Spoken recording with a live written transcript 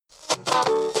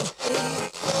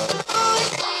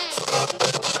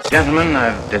Gentlemen,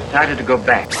 I've decided to go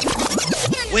back.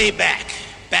 Way back.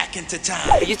 Back into time.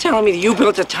 Are you telling me that you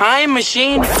built a time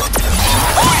machine? 1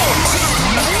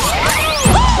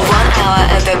 hour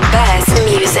of the best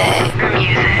music.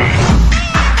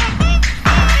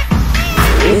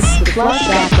 It's the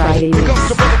Flashback Friday. Here comes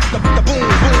the brother with the boom,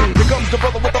 boom. Here comes the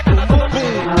brother with the boom,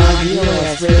 boom.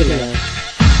 DeeOhEs Radio.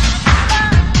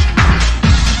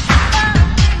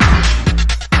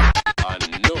 I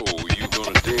know you're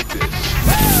gonna dig this.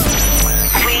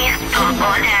 We are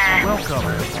on air. Welcome.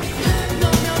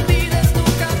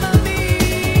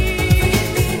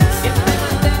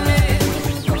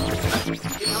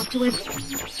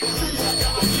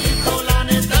 La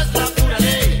neta es la pura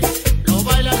ley. Lo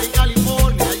bailan en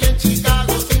California y en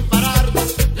Chicago sin parar.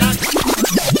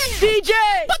 DJ,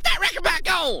 put that record back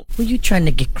on. Were you trying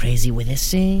to get crazy with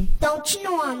this, eh? Don't you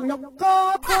know I'm loco?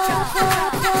 1, 2,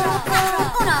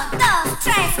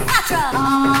 3, 4.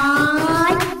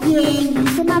 Ay, bien,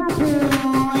 dice my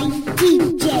boy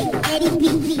DJ Eddie B.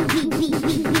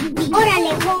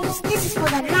 Órale, Holmes, this is for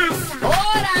the raza.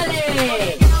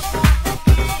 ¡Órale!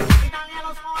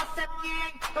 Dominicanos lo hacen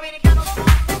bien,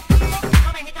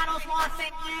 los mexicanos lo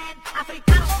hacen bien,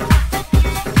 africanos lo hacen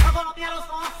bien, los colombianos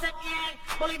lo hacen bien,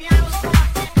 bolivianos lo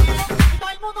hacen bien, y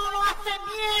todo el mundo lo hace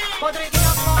bien.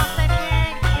 Puertorriqueños lo hacen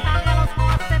bien, italianos lo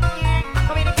hacen bien,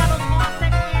 dominicanos lo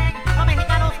hacen bien, los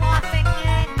mexicanos lo hacen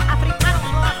bien, africanos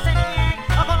lo hacen bien,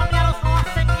 los colombianos lo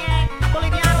hacen bien,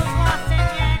 bolivianos lo hacen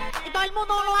bien, y todo el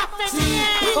mundo lo hace bien.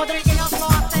 Puertorriqueños lo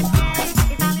hacen bien,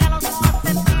 italianos lo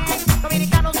hacen bien,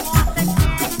 dominicanos lo hacen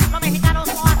bien, los mexicanos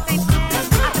lo hacen bien,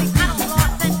 africanos lo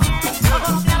hacen bien, los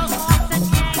colombianos lo hacen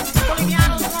bien,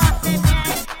 bolivianos lo hacen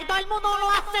bien, y todo el mundo lo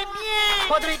hace bien.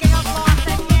 Puertorriqueños lo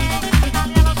hacen bien,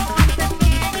 italianos lo hacen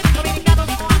bien, dominicanos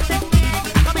lo hacen bien,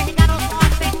 los mexicanos lo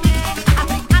hacen bien,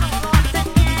 africanos lo hacen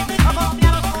bien, los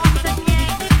colombianos lo hacen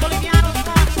bien, bolivianos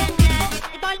lo hacen bien,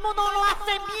 y todo el mundo lo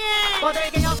hace bien.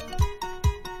 Puertorriqueños,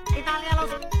 italianos,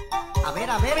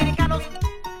 dominicanos,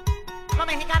 los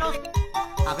mexicanos,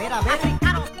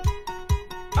 africanos,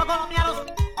 los colombianos,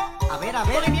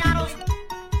 bolivianos.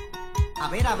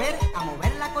 A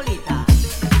mover la colita.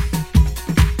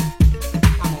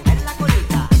 A mover la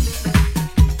colita.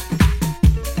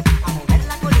 A mover la colita. A mover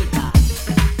la colita.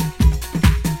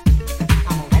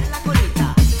 A mover la colita. A mover la colita.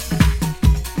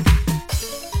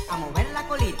 A mover la colita. A mover la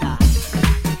colita.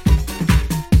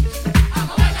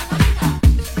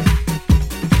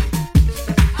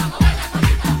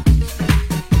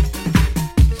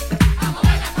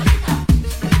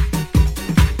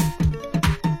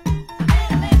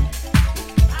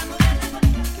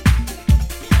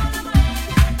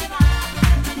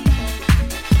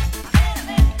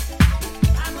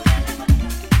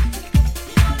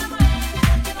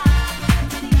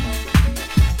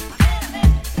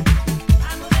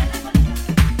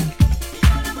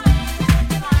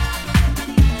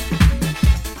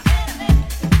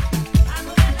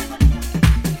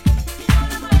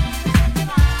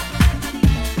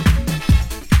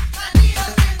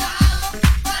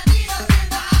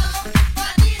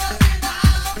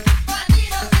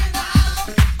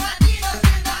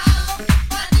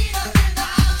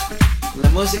 La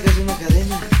música es una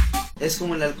cadena, es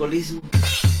como el alcoholismo.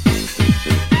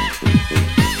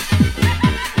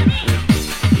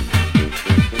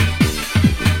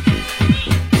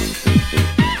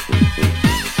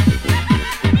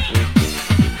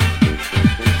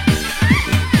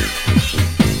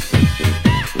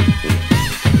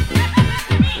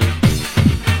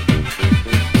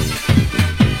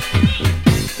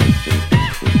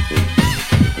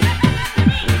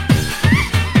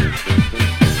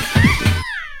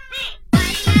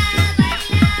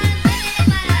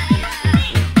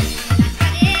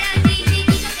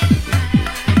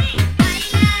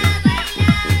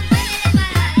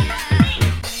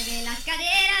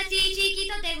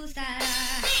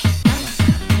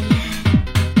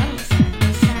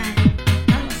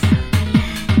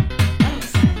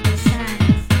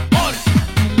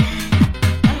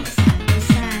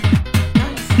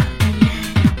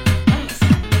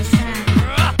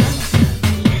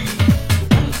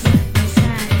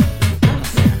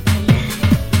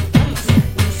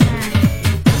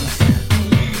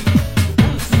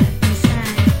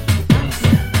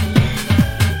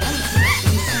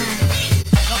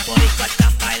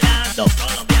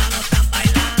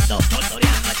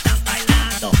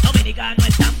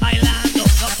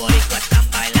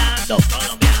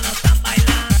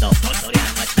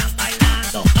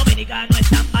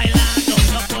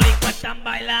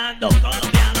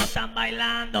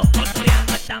 bailando, los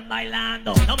coreanos están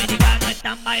bailando, dominicanos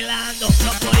están bailando,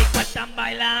 los boricuas están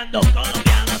bailando,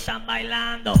 colombianos están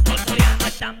bailando, puertorriqueños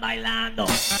están bailando.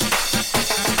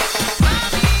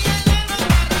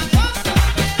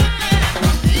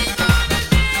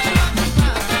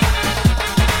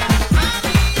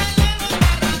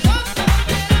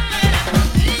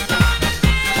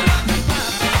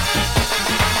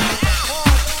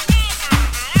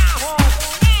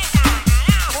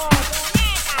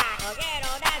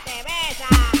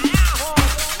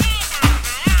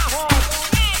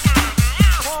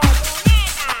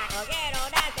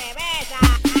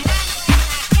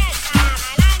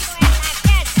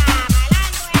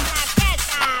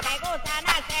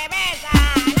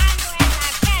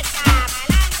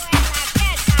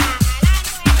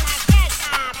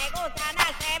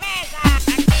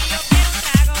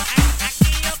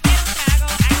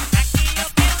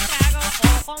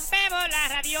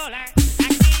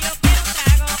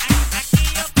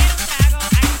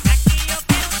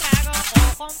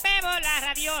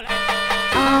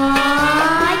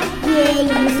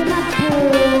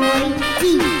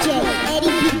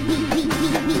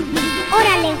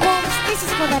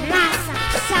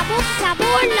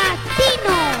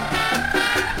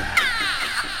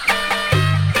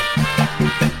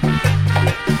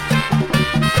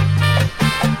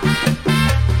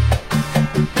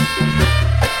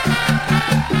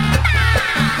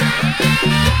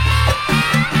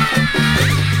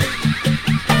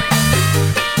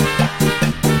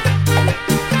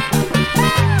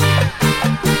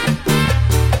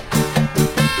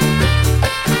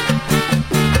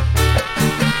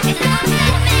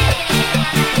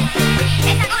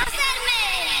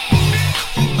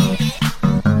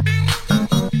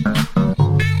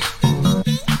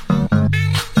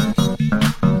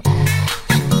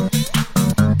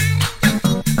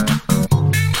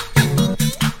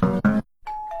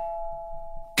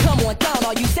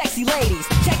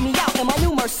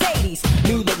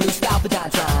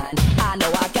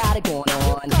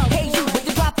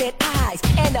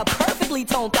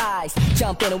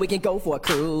 We can go for a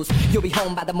cruise. You'll be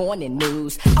home by the morning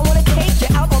news. I wanna take you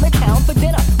out on the town for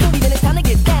dinner. Maybe then it's time to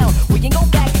get down. We can go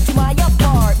back to my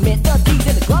apartment. The keys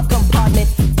in the glove compartment.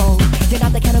 Oh, you're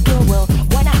not the kind of girl. Well,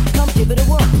 why not come give it a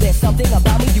whirl? There's something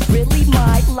about me you really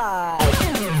might like.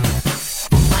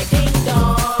 My ding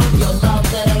dong, you'll love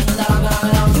the ding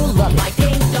dong. You'll love my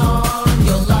ding dong.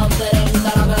 You'll love the ding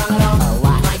dong.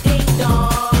 My ding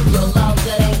dong, you'll love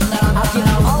the ding dong. I'll give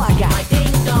you all I got. My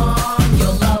ding dong,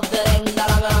 you'll love the ding dong.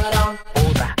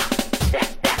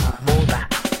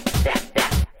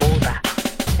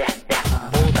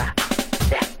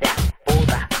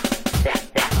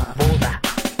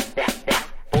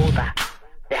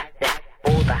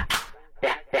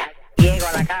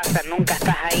 Nunca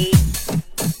estás ahí.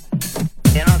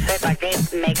 Yo no sé para qué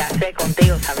me casé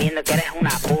contigo sabiendo que eres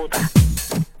una puta.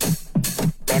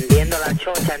 Vendiendo la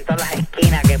chocha en todas las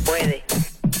esquinas que puedes.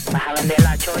 Vas a vender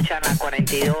la chocha en la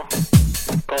 42.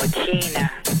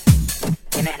 Cochina.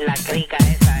 Tienes la crica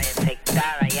esa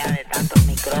infectada ya de tantos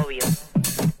microbios.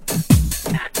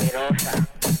 Asquerosa.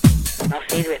 No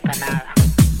sirves para nada.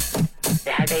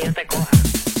 Deja que yo te coja.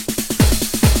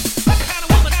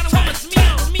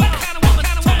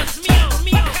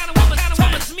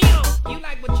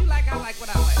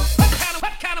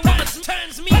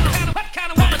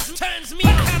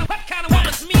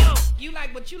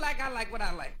 What you like, I like what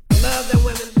I like. Love them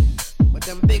women with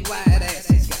them big wide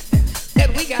asses.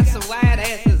 And we got some wide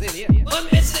asses in here. One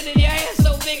missing in your ass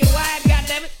so big and wide,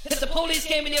 goddammit. If the police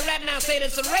came in here right now saying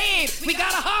it's a raid, we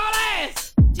got a haul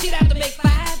ass. She'd have to make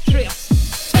 5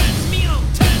 trips. Turns me on,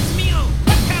 turns me on.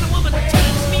 What kind of woman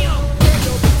turns me on?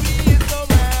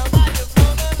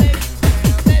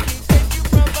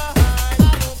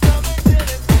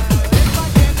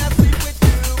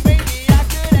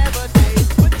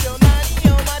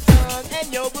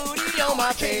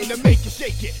 Came to make you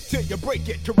shake it till you break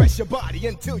it, caress your body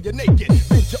until you're naked.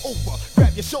 Bend you over,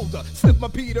 grab your shoulder, slip my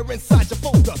Peter inside your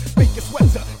folder, make it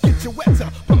sweater, get you wetter,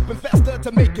 pumping faster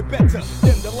to make it better.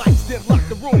 Dim the lights, then lock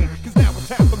the room, 'cause now it's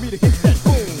time for me to hit that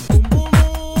boom. Boom boom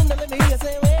boom, now let me hear you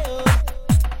say well.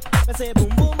 I say boom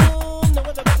boom boom, now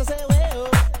what you about to say well.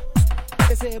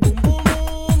 I say boom boom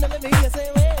boom, now let me hear you say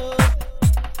well.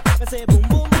 I say boom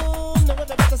boom boom, now what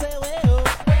you about to say well.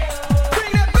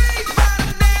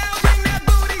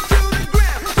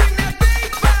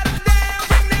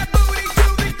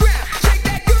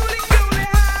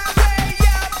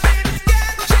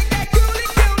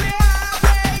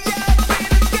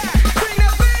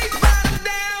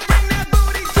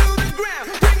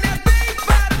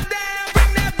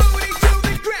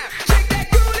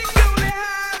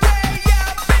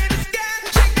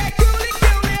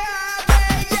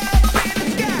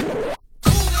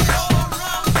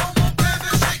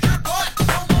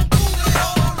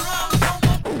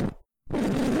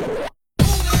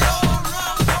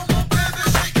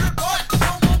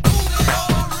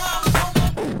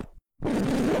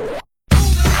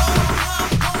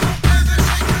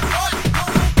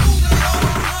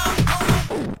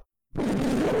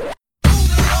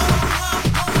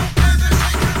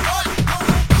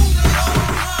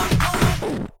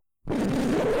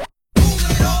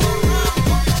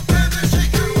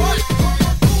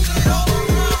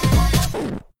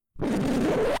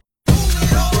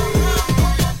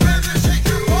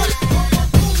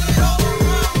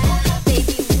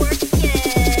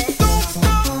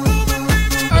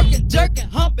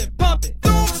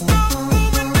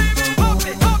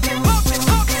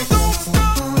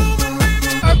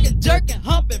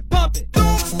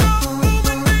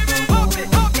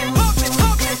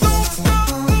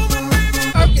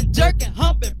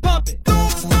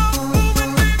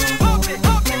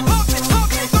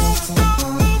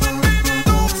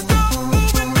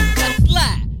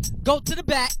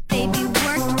 back. Baby,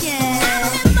 work it.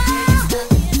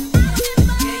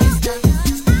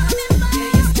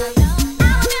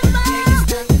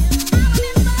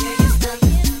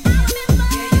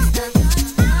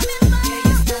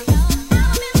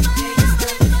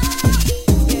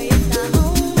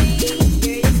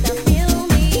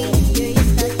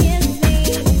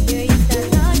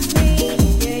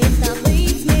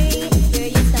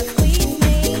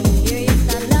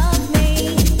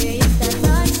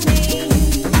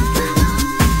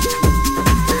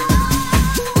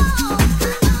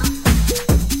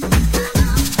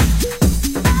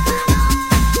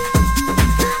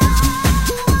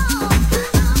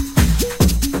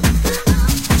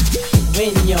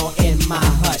 When you're in my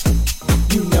hut,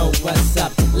 you know what's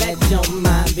up. Let your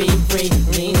mind be free,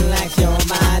 relax your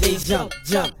body. Jump,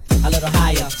 jump, a little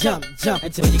higher. Jump, jump,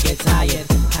 until you get tired.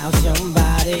 House your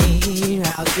body,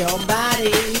 house your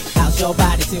body. House your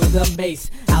body to the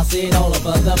bass. House it all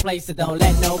over the place, so don't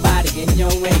let nobody in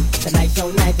your way. Tonight's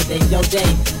your night, today's your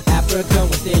day. Africa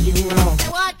will steer you wrong. Say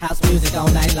what? House music all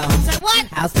night long. Say what?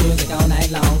 House music all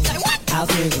night long. Say what? House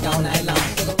music all night long.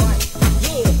 To the right,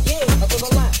 yeah, yeah, to the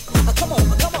left. Come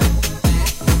on, come on.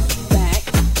 Back,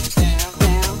 down,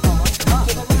 down, up.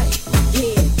 To the right,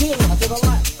 yeah, yeah, to the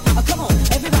left. Come on,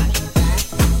 everybody.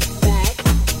 Back,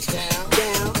 down,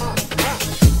 down, up.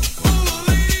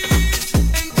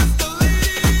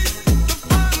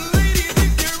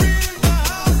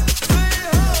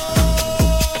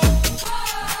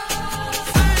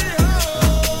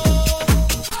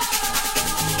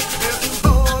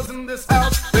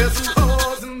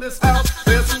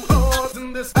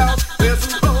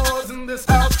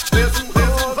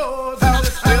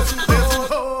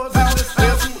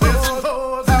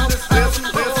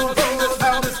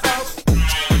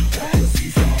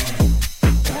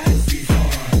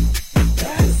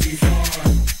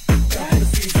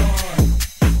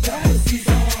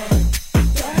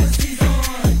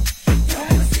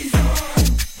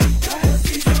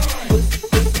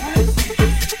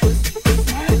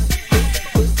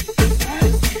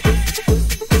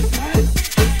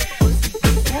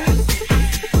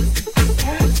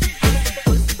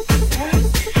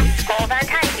 Hold on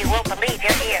tight, you won't believe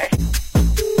your ears.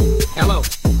 Hello.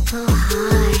 Oh,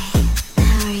 hi.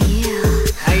 How are you?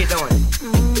 How you doing?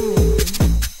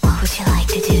 What would you like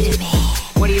to do to me?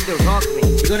 What do you do? Talk to me.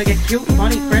 You gonna get cute,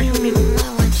 funny, fresh with me? I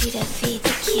want you to feed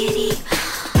the kitty.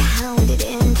 Pound it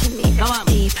into me. Come on.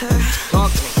 Deeper.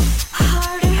 Talk to me.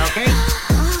 Harder. Okay?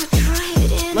 Oh, drive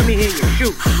it in. Let me hear you.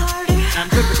 Shoot. Harder. I'm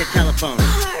good with the telephone.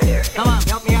 Harder. Come on,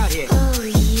 help me out here. Oh,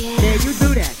 yeah. Yeah, you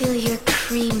do that. Feel your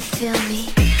cream fill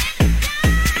me.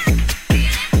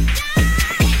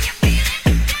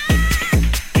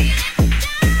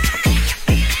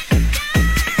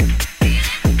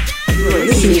 You're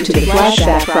listening to the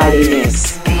Flashback Friday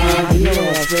Mix on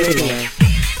DeeOhEs Radio.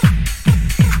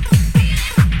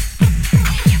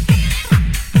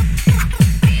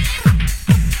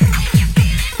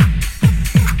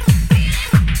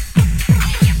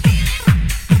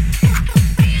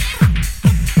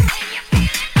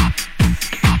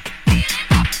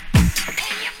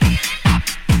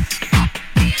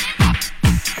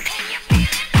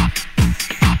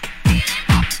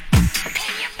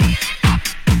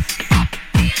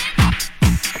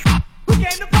 We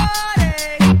came to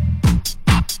party.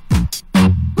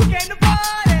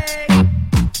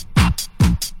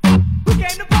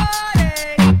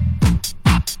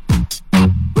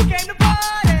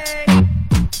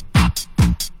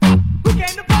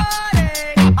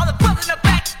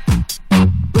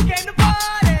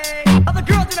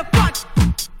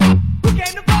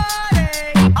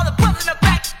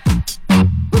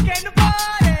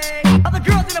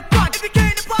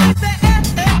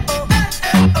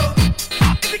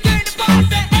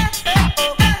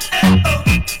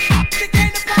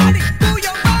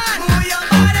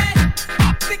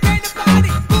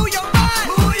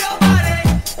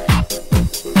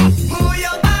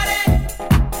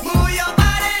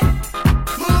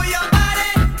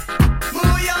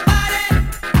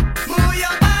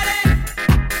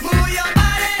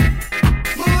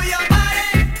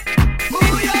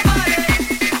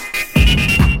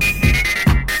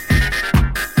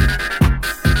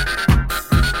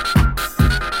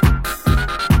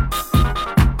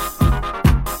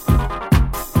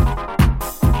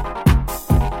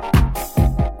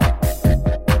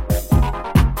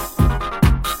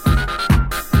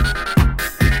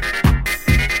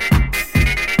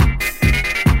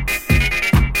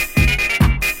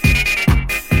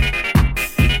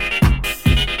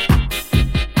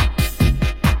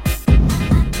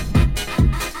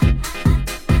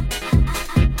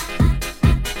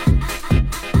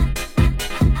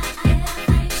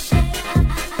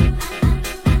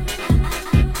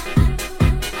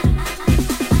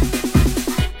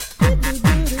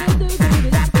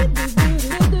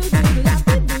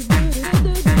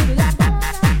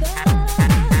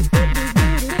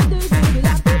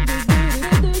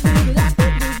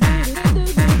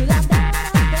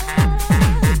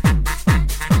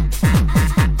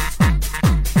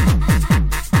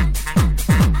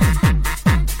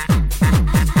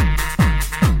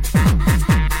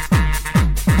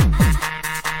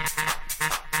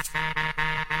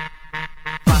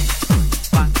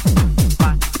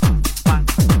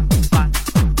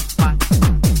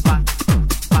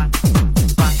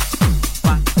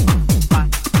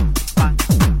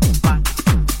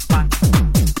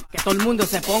 mundo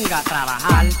se ponga a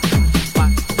trabajar.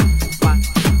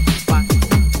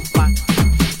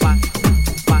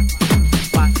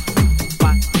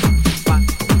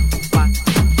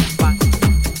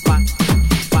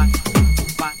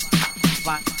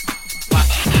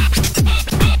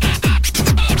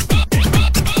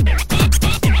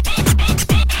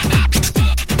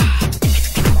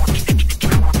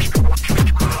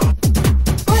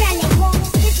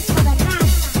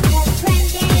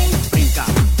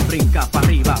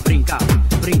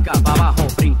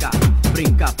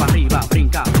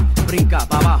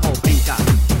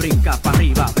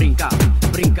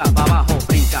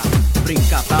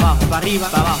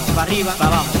 Arriba, para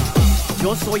abajo.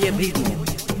 Yo soy el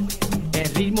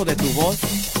ritmo de tu voz,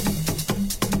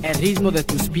 el ritmo de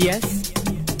tus pies,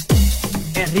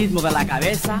 el ritmo de la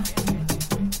cabeza,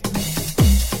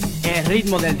 el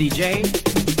ritmo del DJ.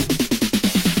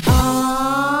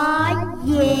 Oh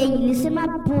yeah, listen my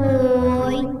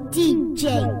boy, DJ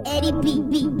Eddie B.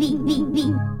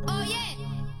 Oye,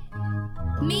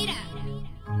 mira.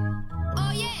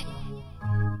 Oye,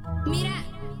 mira.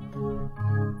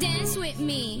 Dance with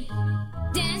me.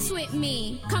 Dance with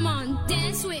me. Come on,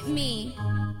 dance with me.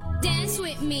 Dance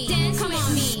with me. Dance with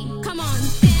me. Come on,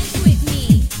 dance with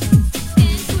me.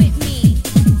 Dance with me.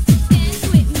 Dance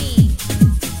with me.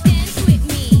 Dance with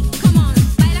me. Come on,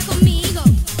 baila conmigo.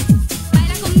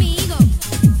 Baila conmigo.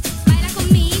 Baila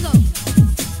conmigo.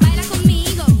 Baila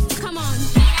conmigo. Come on.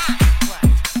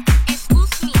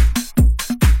 Excuse me.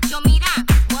 Yo mira.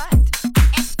 What?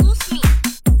 Excuse me.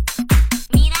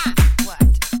 Mira. What?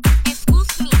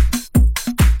 Excuse me.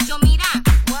 Yo mira.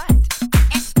 What?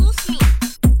 Excuse me.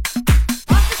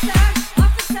 Officer,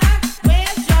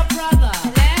 where's your brother?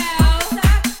 Hello?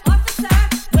 Officer,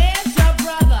 where's your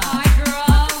brother? Hi,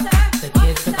 girl. The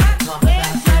kids are gonna talk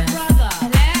about your brother?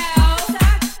 Hello?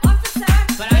 Officer,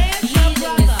 but where's your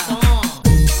brother?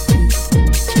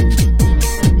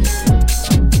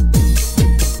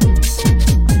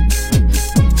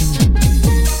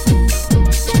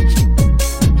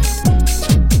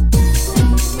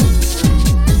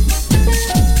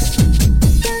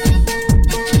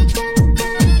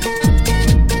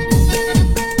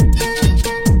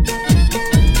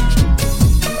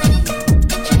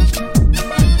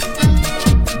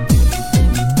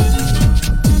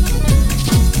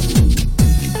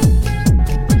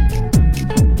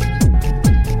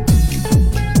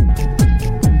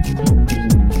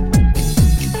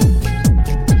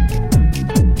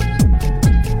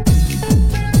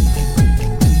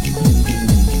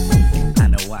 I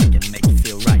know I can make you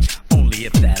feel right, only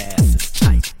if that ass is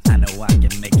tight. I know I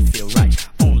can make you feel right,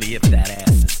 only if that ass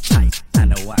is tight. I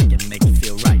know I can make you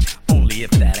feel right, only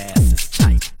if that ass is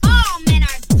tight. All men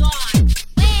are dogs.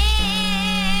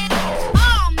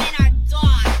 All men are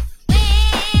dogs.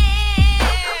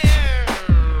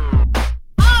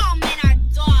 All men are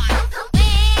dogs.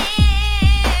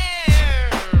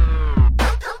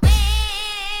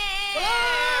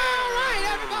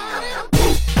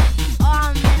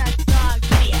 All men are dogs.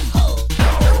 Be a hoe.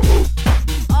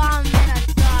 All men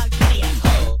are dogs. Be a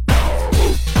hoe.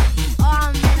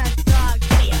 All men are dogs.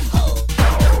 Be a hoe.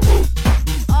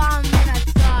 All men are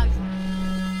dogs.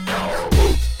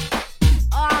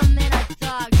 All men are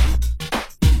dogs.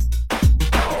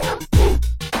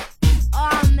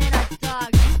 All men are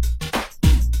dogs.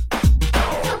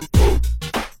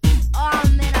 All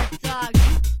men are dogs.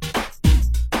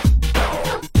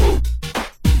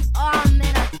 All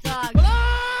men are dogs. Well,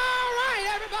 all right,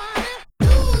 everybody.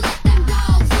 Who let them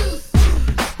dogs loose?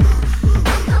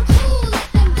 Who let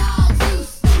them dogs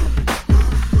loose?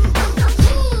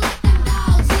 Who let them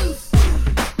dogs loose?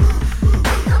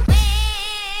 Well,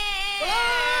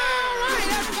 all right,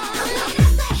 everybody. When I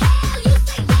say hell, you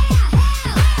say yeah,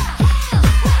 hell, hell.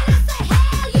 When I say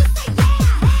hell, you say yeah,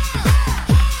 hell,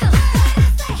 hell.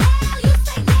 When I say hell, you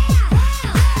say yeah, hell,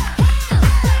 hell.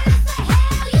 When I say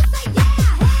hell, you say yeah,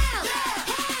 hell, hell.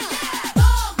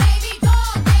 Dog, baby,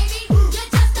 you're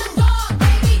just a dog,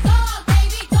 baby, dog,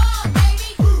 baby,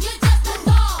 you're just a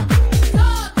dog.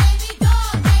 Dog,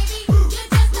 baby, you're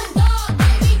just a dog,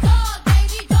 baby,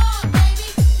 dog, baby,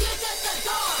 you're just a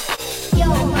dog. Yo,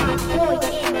 my boy,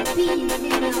 Eddie B's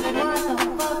in the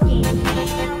motherfucking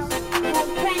house.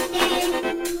 Comprende?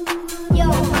 Yo,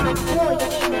 my boy,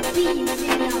 Eddie B's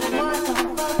in the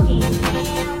motherfucking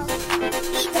house.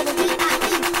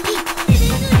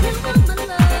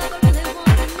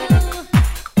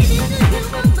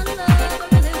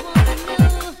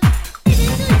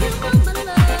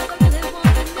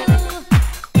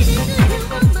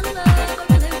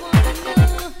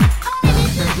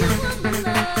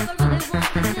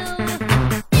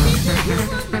 If you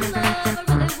want my love, I really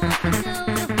wanna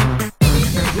know.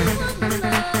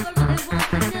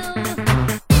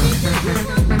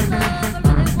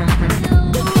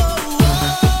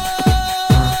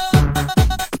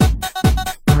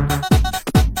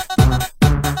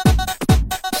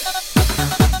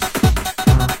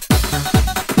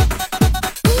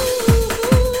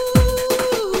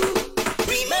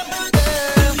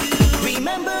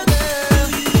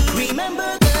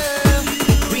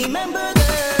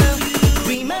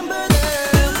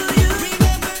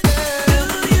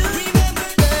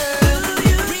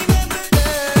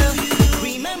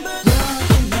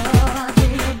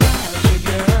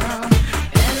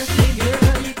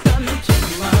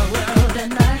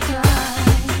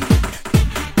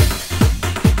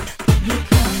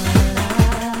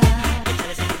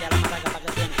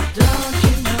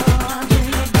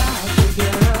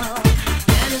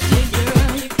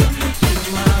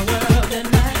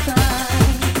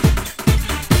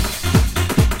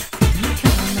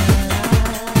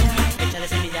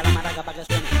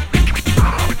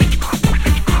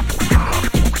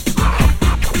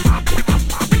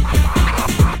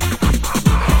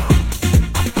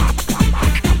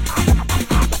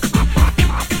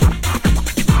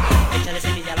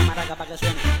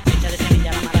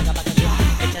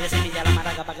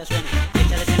 maraca pa' que suene.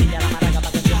 Échale semilla a la maraca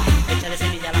pa' que suene. Échale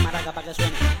semilla a la maraca pa' que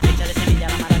suene. Échale semilla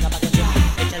a la maraca pa' que suene.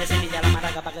 Échale semilla a la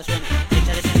maraca pa' que suene.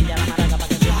 Échale semilla a la maraca pa'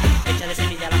 que suene. Échale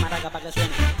semilla a la maraca pa' que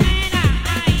suene.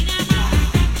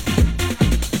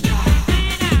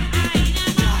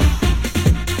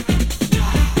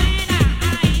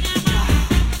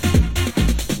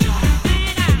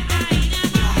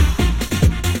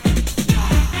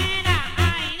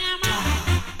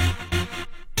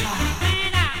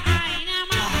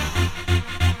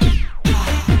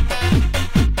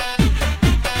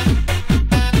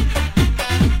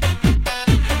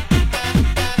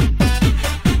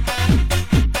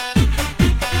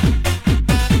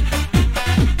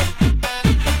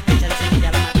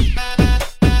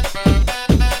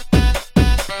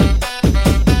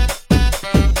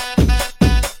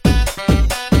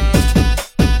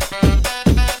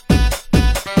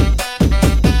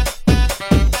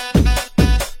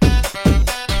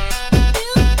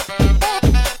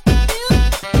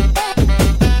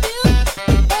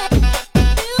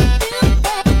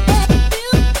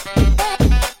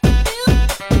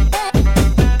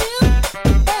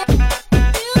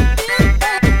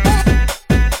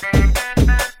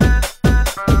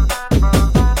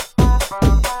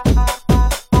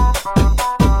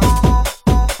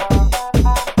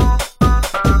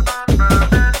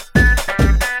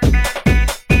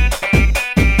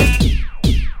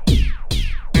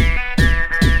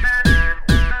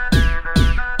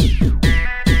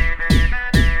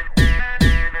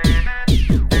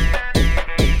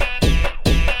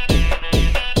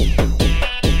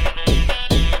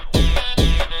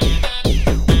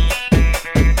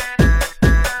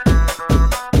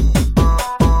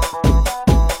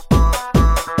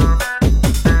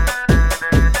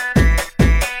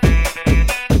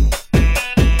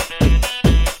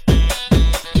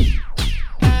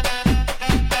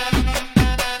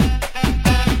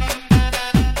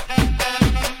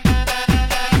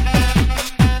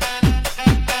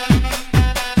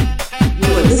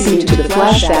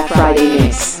 Flashback Friday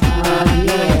mix on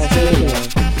DeeOhEs Radio.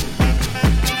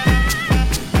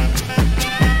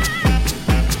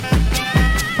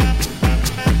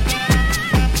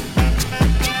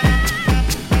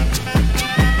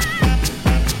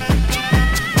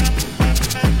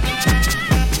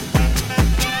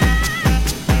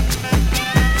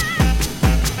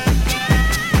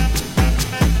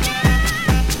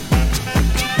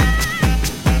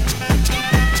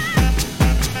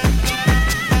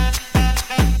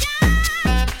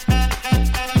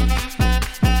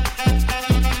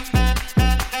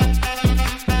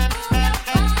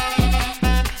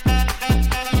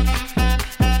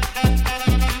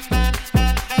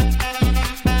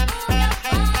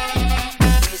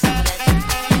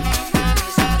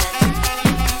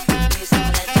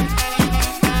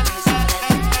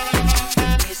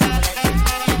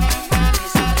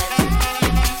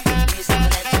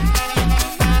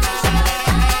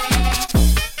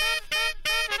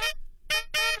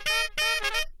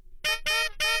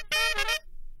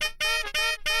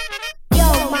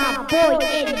 Boy,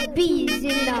 Eddie B's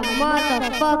in the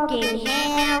motherfucking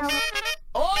house.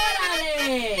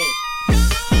 ¡Órale!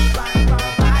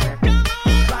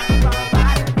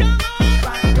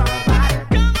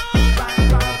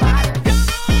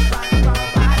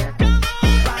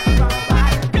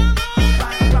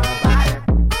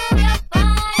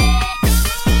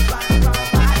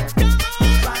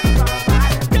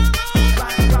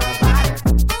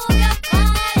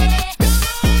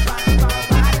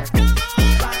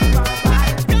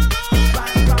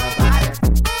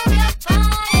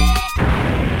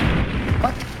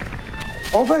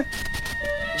 Over?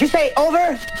 Did you say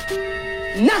over?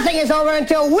 Nothing is over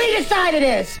until we decide it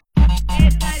is.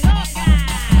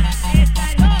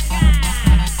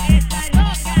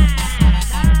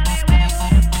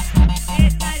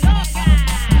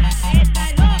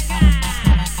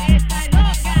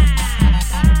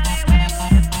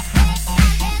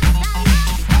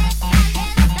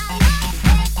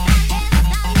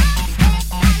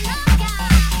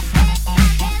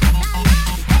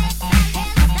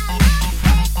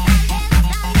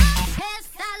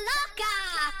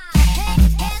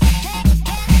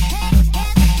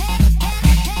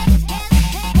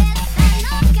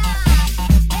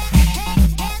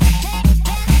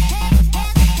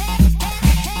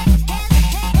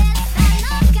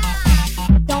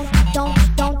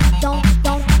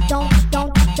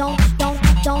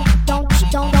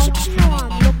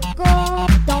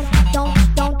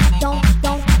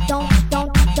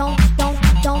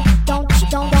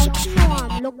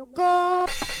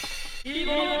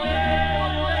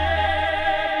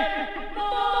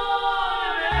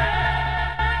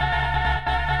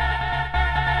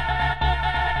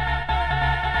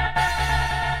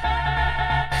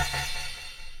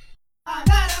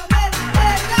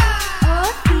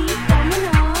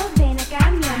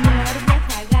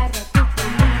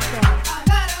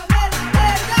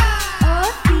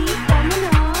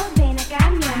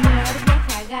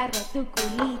 tu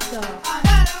culito.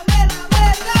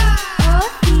 Oh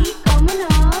sí, cómo no,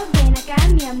 ven acá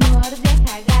mi amor,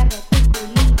 deja agarro tu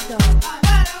culito.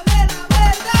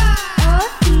 Oh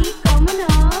sí, cómo no,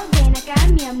 ven acá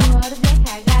mi amor,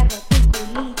 deja agarro tu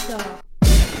culito.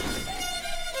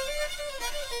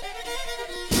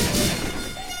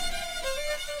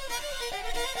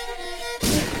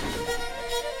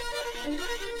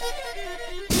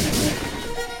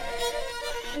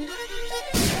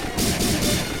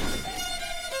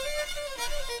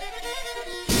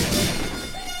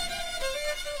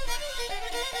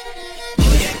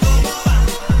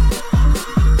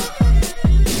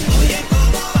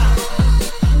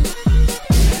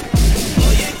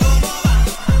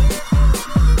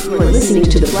 You are listening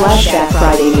to the Flashback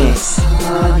Friday Mix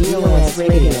on DeeOhEs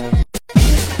Radio.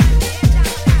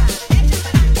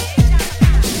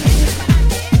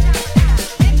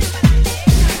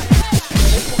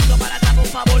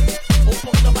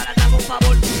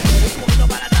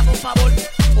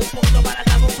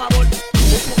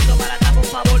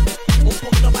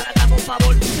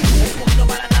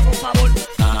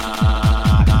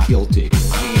 Guilty.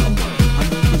 I am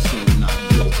 100% not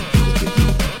guilty.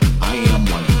 I am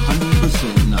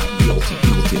 100% not guilty.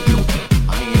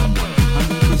 I am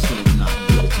 100% not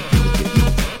guilty.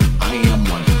 I am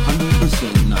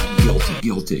 100% not guilty.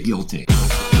 Not guilty.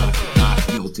 Not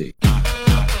guilty. Not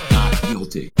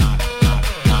guilty. Not guilty. Not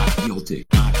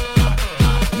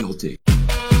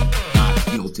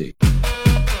guilty.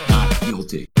 Not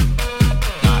guilty.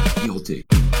 Not guilty.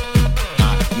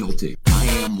 Not guilty. I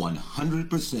am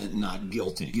 100% not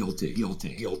guilty. Guilty.